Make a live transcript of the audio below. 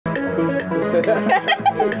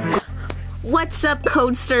What's up,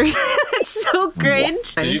 Codesters? It's so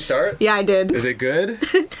cringe. Did you start? Yeah, I did. Is it good?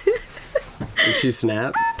 Did she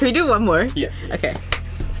snap? Can we do one more? Yeah. Okay.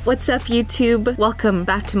 What's up, YouTube? Welcome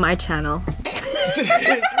back to my channel.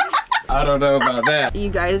 I don't know about that. You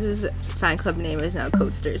guys' fan club name is now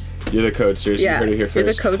Codesters. You're the Codesters. Yeah, you heard it here you're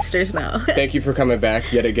the first. Codesters now. Thank you for coming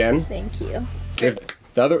back yet again. Thank you. If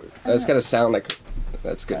the other, that's gotta sound like.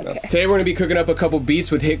 That's good enough. Today we're gonna be cooking up a couple beats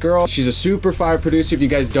with HITGIRL. She's a super fire producer. If you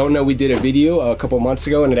guys don't know, we did a video a couple months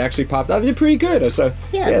ago and it actually popped up. It did pretty good. So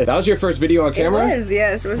yeah, that was your first video on camera? It was,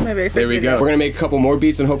 yes. It was my very first video. There we go. We're gonna make a couple more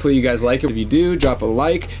beats and hopefully you guys like it. If you do, drop a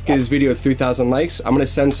like. Get this video 3,000 likes. I'm gonna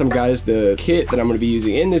send some guys the kit that I'm gonna be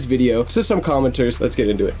using in this video. So some commenters. Let's get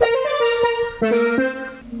into it.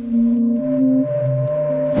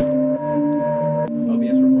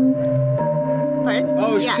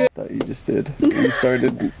 Oh shit! I thought you just did. You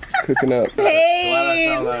started cooking up.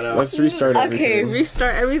 Hey! Let's restart everything. Okay,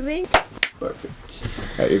 restart everything. Perfect.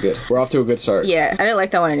 Alright, you're good. We're off to a good start. Yeah, I didn't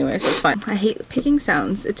like that one anyway, so it's fine. I hate picking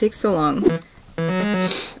sounds. It takes so long.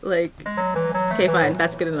 Like, okay, fine.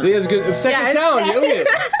 That's good enough. See, it's good. It's second sound. You own it.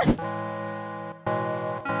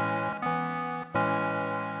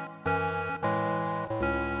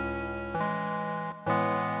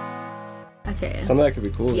 Okay. Some of that could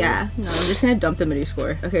be cool. Yeah, no, I'm just gonna dump the MIDI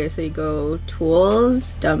score. Okay, so you go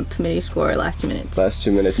tools, dump MIDI score, last 2 minutes. Last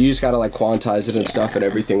 2 minutes. You just gotta like quantize it and stuff and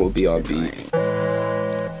everything will be on beat.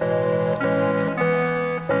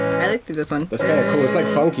 I like this one. That's kind of cool. It's like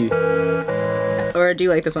funky. Or do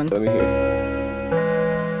you like this one? Let me hear.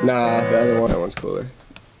 Nah, the other one. That one's cooler.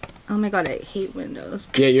 Oh my god, I hate Windows.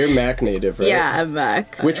 Yeah, you're Mac native, right? Yeah, I'm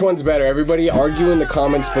Mac. Which one's better? Everybody argue in the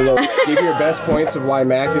comments below. Give your best points of why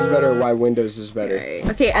Mac is better or why Windows is better. Right.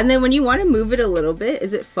 Okay, and then when you want to move it a little bit,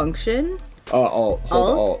 is it function? Alt.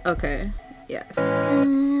 Hold Alt. Okay. Yeah. Oh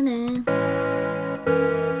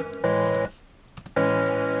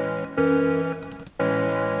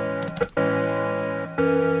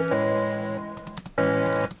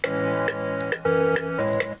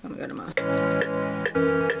my god, I'm off.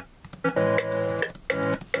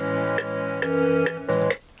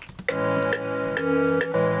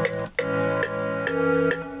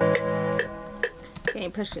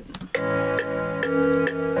 Push it.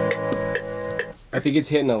 I think it's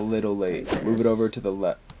hitting a little late. Move it over to the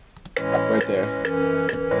left. Right there.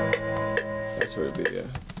 That's where it'd be, yeah.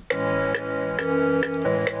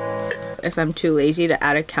 If I'm too lazy to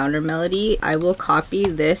add a counter melody, I will copy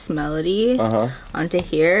this melody onto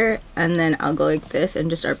here, and then I'll go like this and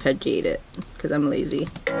just arpeggiate it, because I'm lazy.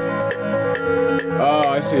 Oh,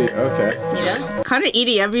 I see. Okay. Yeah? Kind of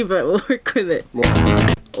EDM-y, but we'll work with it.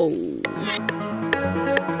 Oh.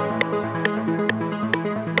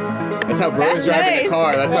 That's how bro's driving the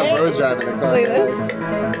car. That's how bro's driving the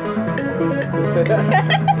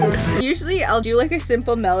car. Usually I'll do like a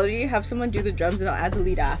simple melody, have someone do the drums, and I'll add the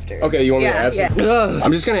lead after. Okay, you want me to add some?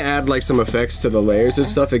 I'm just gonna add like some effects to the layers and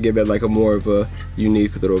stuff and give it like a more of a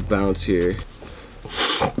unique little bounce here.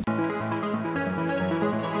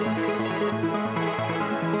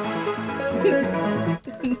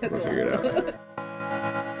 We'll figure it out.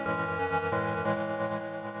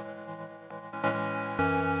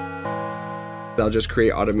 I'll just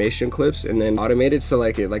create automation clips and then automate it so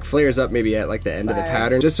like it like flares up maybe at like the end of the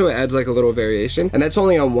pattern, just so it adds like a little variation, and that's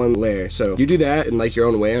only on one layer. So you do that in like your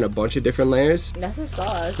own way on a bunch of different layers. That's a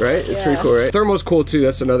sauce. Right? It's pretty cool, right? Thermal's cool too.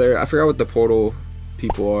 That's another, I forgot what the Portal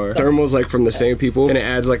people are. Thermal's like from the same people, and it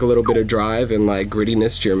adds like a little bit of drive and like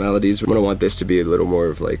grittiness to your melodies. We're gonna want this to be a little more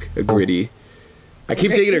of like a gritty. I keep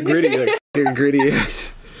thinking of gritty, like gritty.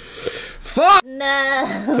 Fuck!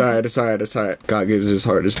 No! It's alright, it's alright, it's alright. God gives his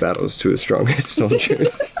hardest battles to his strongest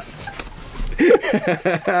soldiers.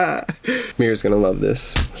 Mira's gonna love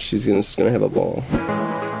this. She's just gonna have a ball.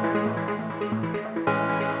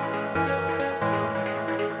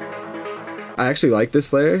 I actually like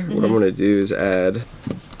this layer. What I'm gonna do is add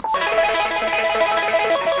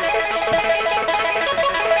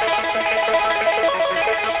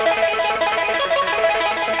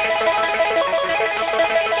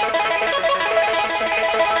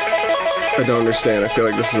I don't understand. I feel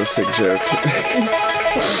like this is a sick joke.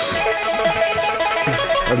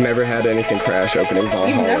 I've never had anything crash opening Valhalla.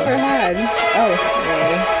 You've never had? Oh,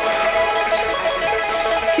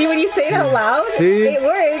 really? See, when you say it out loud, it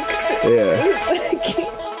works. Yeah.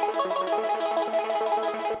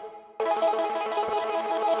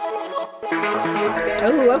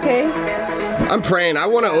 Oh, okay. I'm praying. I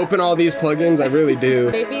want to open all these plugins. I really do.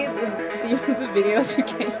 Maybe the videos you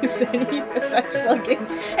can't use any effect plugins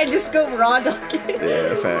and just go raw dog it.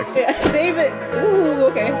 Yeah, facts. Yeah, save it. Ooh,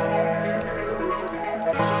 okay.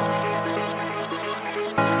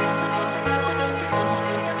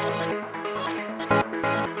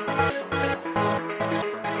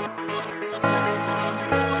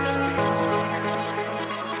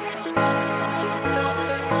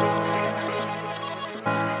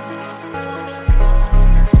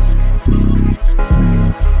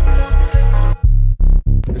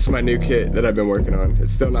 my new kit that I've been working on.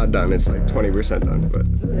 It's still not done. It's like 20% done, but.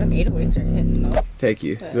 Ooh, them 808s are hitting though. Thank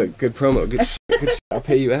you. It's a good promo. Good shit. Good shit. I'll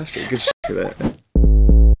pay you after. Good shit for that.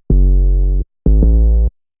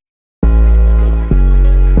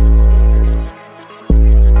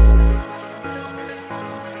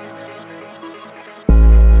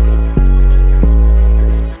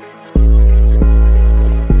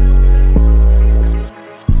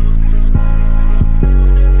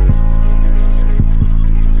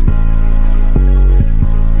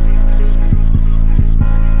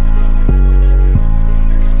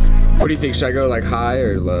 What do you think? Should I go like high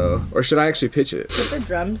or low? Or should I actually pitch it? Put the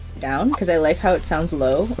drums down, because I like how it sounds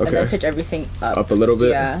low. Okay. And then pitch everything up. Up a little bit?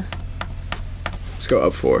 Yeah. Let's go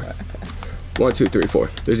up 4. Okay. 1, 2, 3, 4.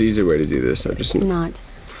 There's an easier way to do this. I just not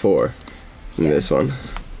 4. And this one.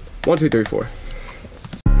 1, 2, 3, 4.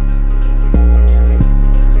 Yes.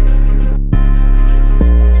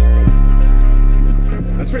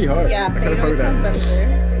 That's pretty hard. Yeah, I kind of it sounds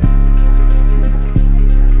better.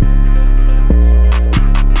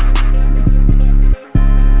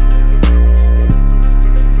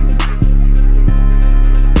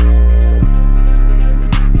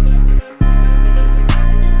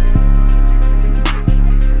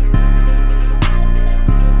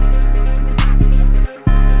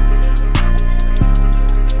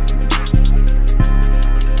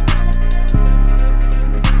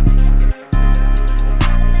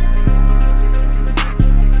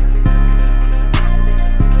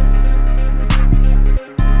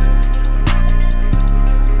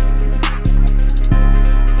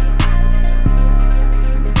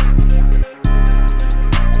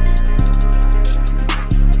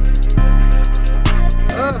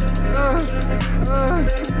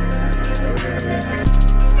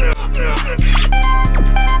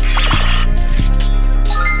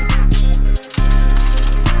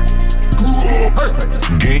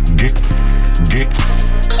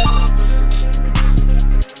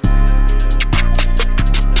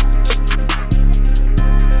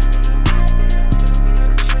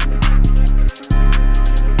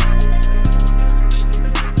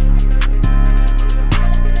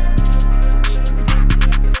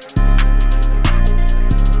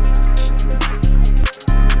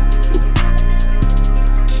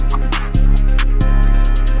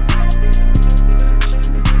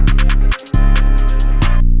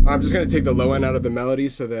 I'm just gonna take the low end out of the melody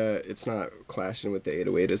so that it's not clashing with the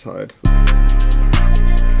 808 as hard.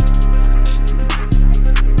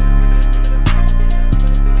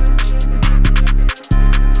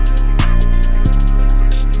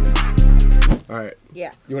 Alright.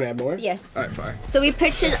 Yeah. You wanna add more? Yes. Alright, fine. So we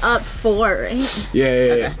pitched it up 4, right?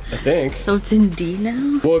 Yeah. I think. So it's in D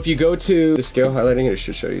now? Well, if you go to the scale highlighting, it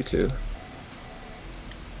should show you too.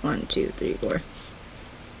 1, 2, 3, 4.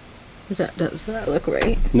 Does that look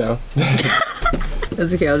right? No.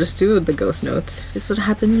 That's okay, I'll just do the ghost notes. This is what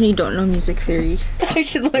happens when you don't know music theory. I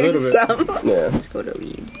should learn some. Yeah. Let's go to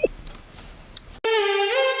lead.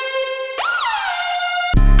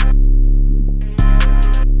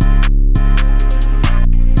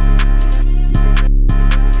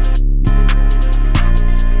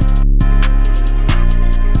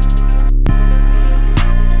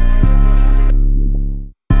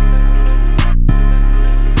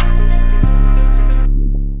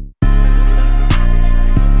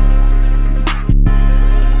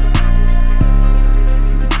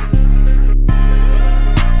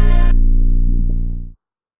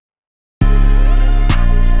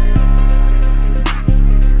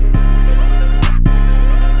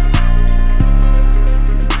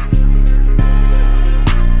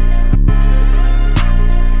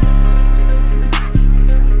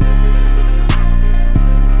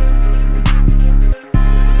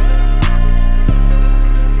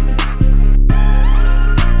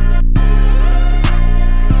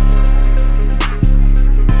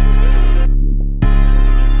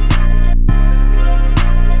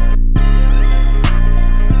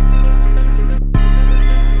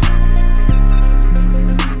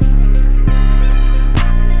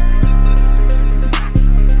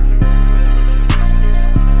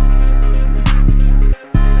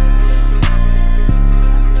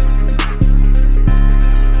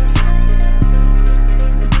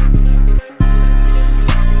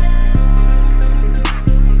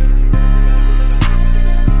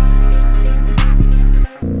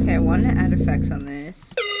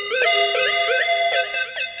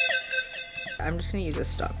 I'm just gonna use a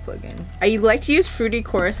stock plugin. I like to use Fruity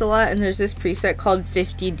Chorus a lot, and there's this preset called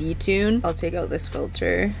 50 Detune. I'll take out this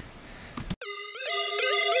filter.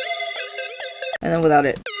 And then without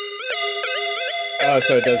it. Oh,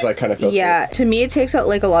 so it does like kind of filter. Yeah, to me it takes out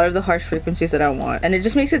like a lot of the harsh frequencies that I want, and it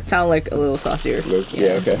just makes it sound like a little saucier.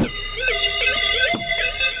 Yeah, okay.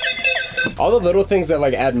 All the little things that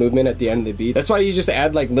like add movement at the end of the beat. That's why you just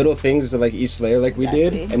add like little things to like each layer like we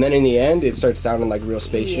did. And then in the end it starts sounding like real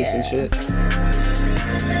spacious and shit.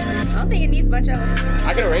 I don't think it needs much else.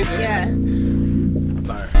 I can arrange it. Yeah.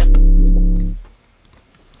 Fire.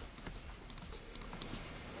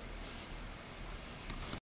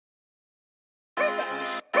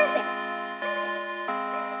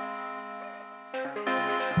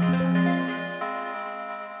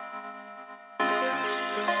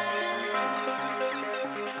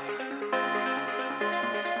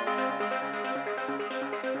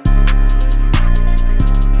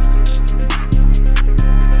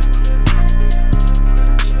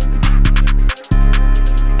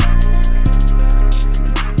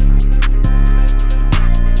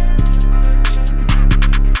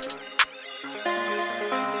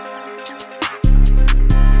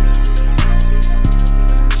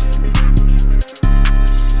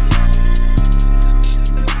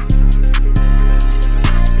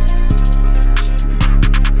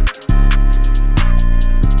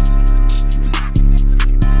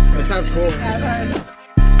 Sounds cool. Yeah,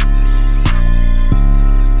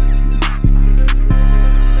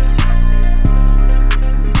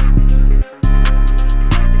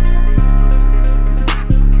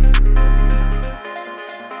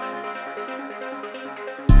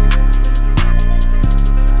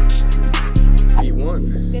 Beat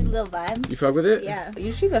 1. good little vibe. You fuck with it? Yeah.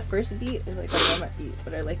 Usually the first beat is like a warm-up beat,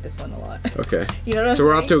 but I like this one a lot. Okay. You know what I'm So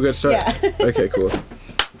we're saying? off to a good start. Yeah. Okay, cool.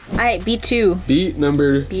 Alright, beat 2. Beat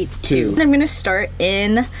number Beat 2. I'm gonna start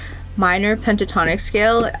in minor pentatonic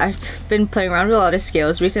scale. I've been playing around with a lot of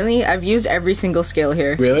scales recently. I've used every single scale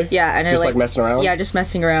here. Really? Yeah, and Just I like messing around? Yeah, just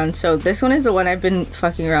messing around. So this one is the one I've been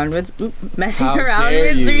fucking around with, messing How around dare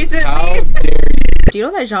with you. recently. How dare you? Do you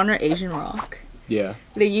know that genre Asian rock? Yeah.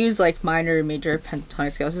 They use like minor and major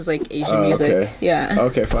pentatonic scales. It's like Asian Oh, music. okay. Yeah.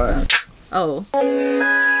 Okay, fine. Oh.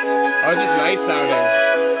 Oh, it's just nice sounding.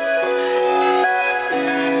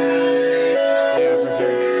 Yeah, for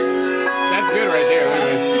sure. That's good right there,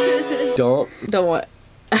 literally. Don't what?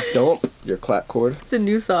 Don't. Your clap chord. It's a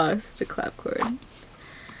new sauce. It's a clap chord.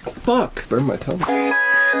 Fuck. Burn my tongue. Those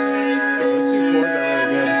 2 chords are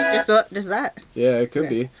really good. Just that. Yeah, it could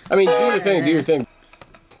be. I mean, do your thing, do your thing.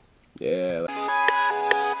 Yeah.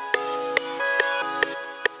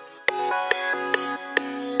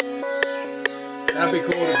 That'd be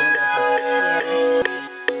cool to build off of.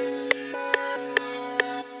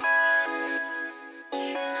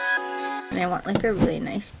 And I want like a really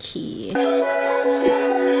nice key.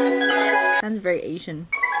 Sounds very Asian.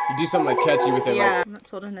 You do something like catchy with it. Yeah. Like, I'm not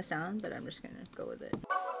sold on the sound, but I'm just gonna go with it.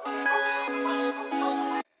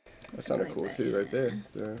 that sounded like cool that, too, right there.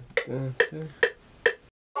 There.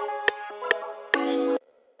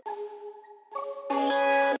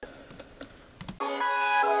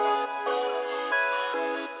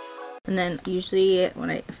 And then usually when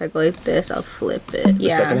if I go like this, I'll flip it. The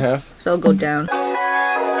second half? So I'll go down.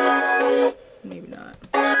 Maybe not.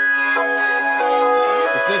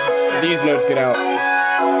 It's just these notes get out. There.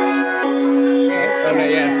 Oh, no,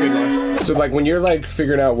 yeah, it's good now. So like when you're like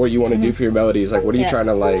figuring out what you want to do for your melodies, like what are you trying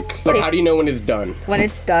to like how do you know when it's done? When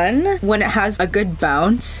it's done, when it has a good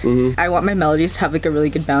bounce, I want my melodies to have like a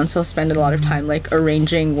really good bounce, so I'll spend a lot of time like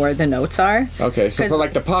arranging where the notes are. Okay, so for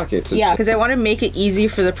like the pockets and shit. Because I want to make it easy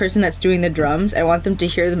for the person that's doing the drums. I want them to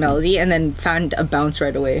hear the melody and then find a bounce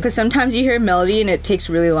right away. Because sometimes you hear a melody and it takes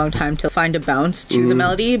a really long time to find a bounce to the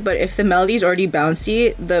melody, but if the melody's already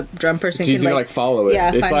bouncy, the drum person it's easy can to like follow it.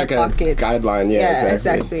 Yeah, it's find like the a pockets. guideline. Yeah,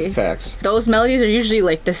 exactly. Facts. Those melodies are usually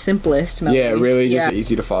like the simplest melodies. Yeah, really just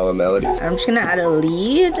easy to follow melodies. I'm just gonna add a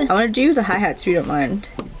lead. I want to do the hi-hats if you don't mind.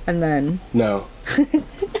 And then... No. It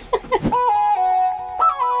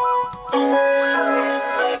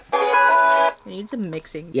needs some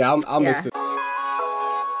mixing. Yeah, I'll mix it.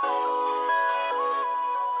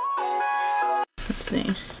 That's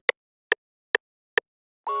nice.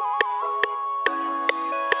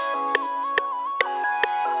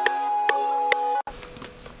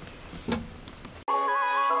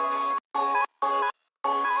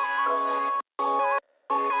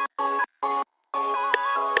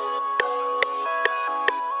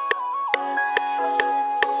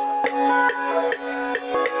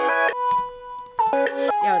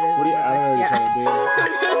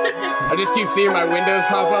 I just keep seeing my windows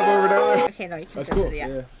pop up over and over. Okay, no, you can. That's cool. It,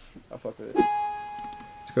 yeah. I'll fuck with it.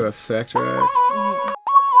 Let's go effect track.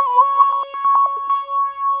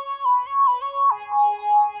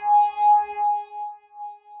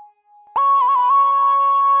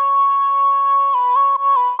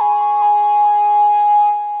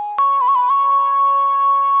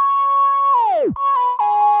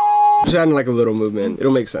 Just adding like a little movement.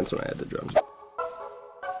 It'll make sense when I add the drums.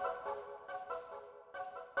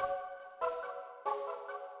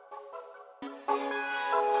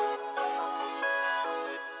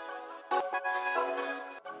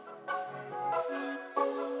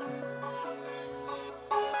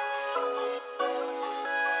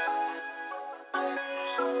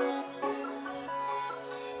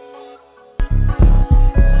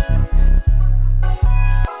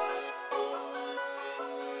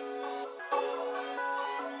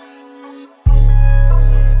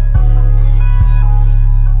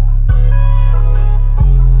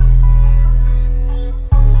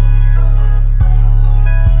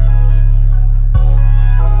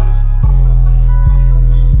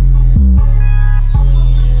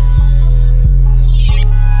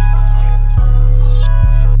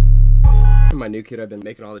 My new kid, I've been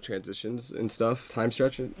making all the transitions and stuff, time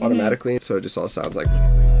stretch it automatically, so it just all sounds like.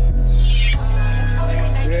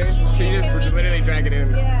 So you just literally drag it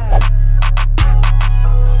in. Yeah.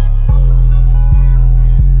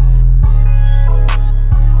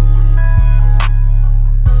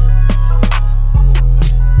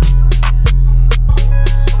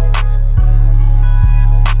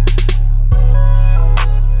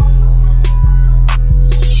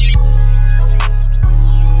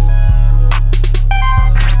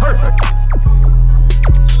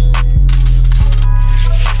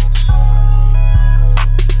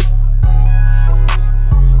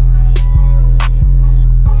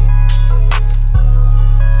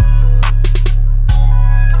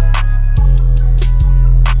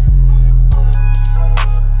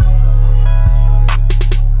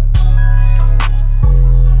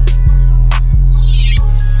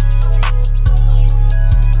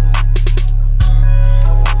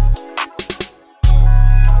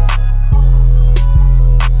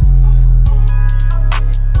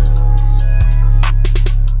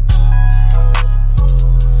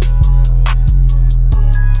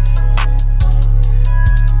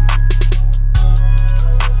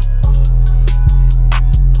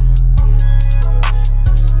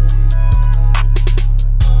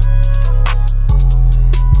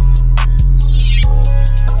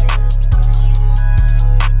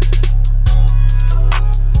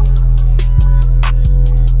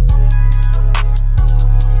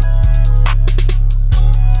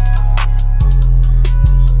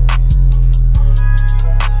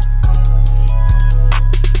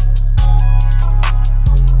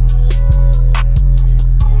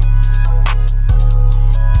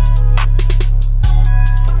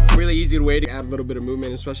 Way to add a little bit of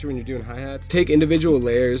movement, especially when you're doing hi-hats. Take individual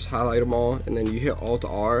layers, highlight them all, and then you hit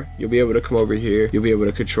Alt-R. You'll be able to come over here. You'll be able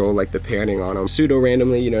to control like the panning on them. Pseudo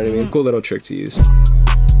randomly, you know what I mean? Cool little trick to use.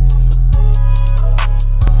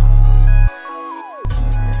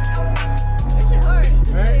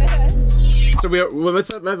 So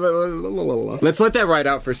let's let that ride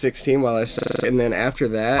out for 16 while I start, and then after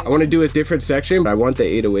that, I want to do a different section, but I want the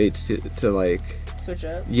 808s to like switch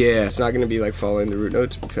up. Yeah, it's not gonna be like following the root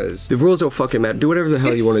notes because the rules don't fucking matter. Do whatever the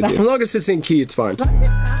hell you want to do. As long as it's in key, it's fine. As long as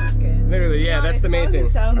it sounds good. Literally, yeah, that's the main thing.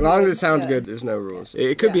 As long as it sounds good, there's no rules.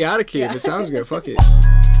 It could be out of key if it sounds good. Fuck it.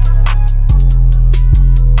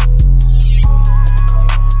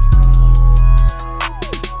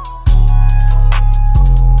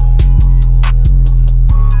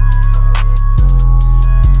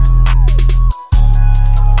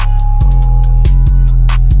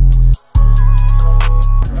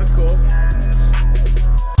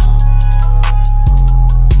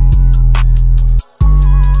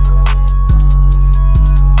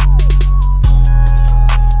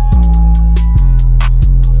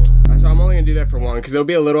 Because it'll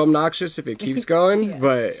be a little obnoxious if it keeps going,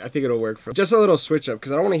 but I think it'll work for just a little switch up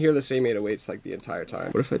because I don't want to hear the same 808s like the entire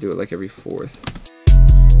time. What if I do it like every fourth?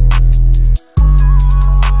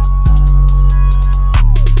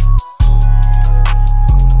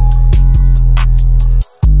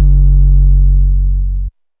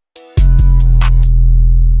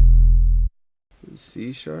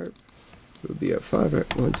 C sharp would be at 5,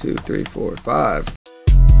 right? 1, 2, 3, 4, 5.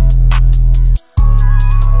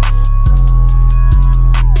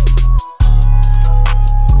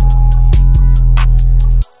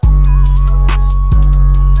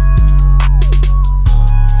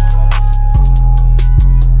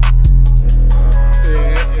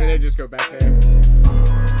 Go back there.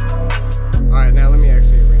 Alright, now let me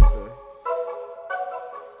actually arrange the...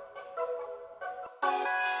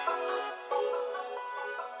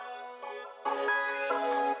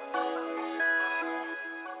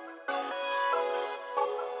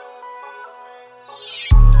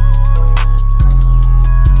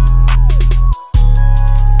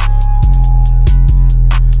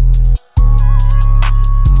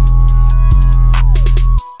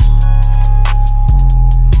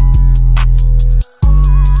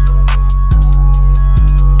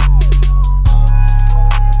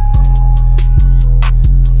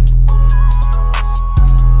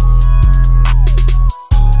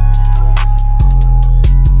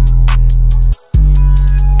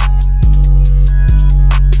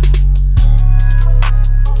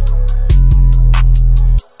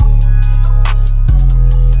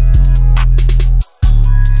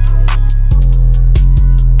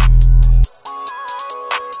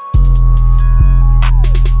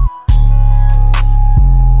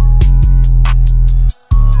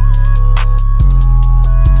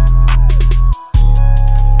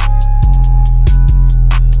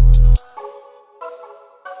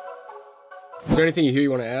 Is there anything you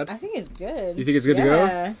want to add? I think it's good. You think it's good to go?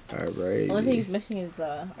 All right. The only thing he's missing is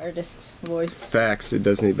the artist voice. Facts. It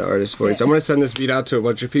does need the artist voice. I'm gonna send this beat out to a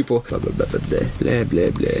bunch of people. Blah blah blah blah blah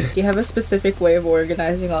blah blah. Do you have a specific way of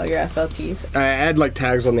organizing all your FLTs? I add like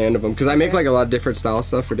tags on the end of them because I make like a lot of different style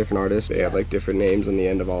stuff for different artists. They have like different names on the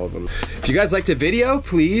end of all of them. If you guys liked the video,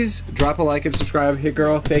 please drop a like and subscribe. Hit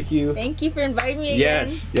Girl, thank you. Thank you for inviting me again.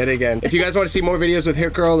 Yes, yet again. If you guys want to see more videos with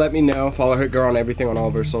Hit Girl, let me know. Follow Hit Girl on everything on all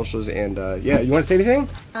of her socials. And yeah, you want to say anything?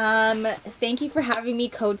 Thank you for having me,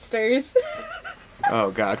 Codesters.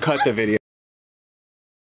 Oh God, cut the video.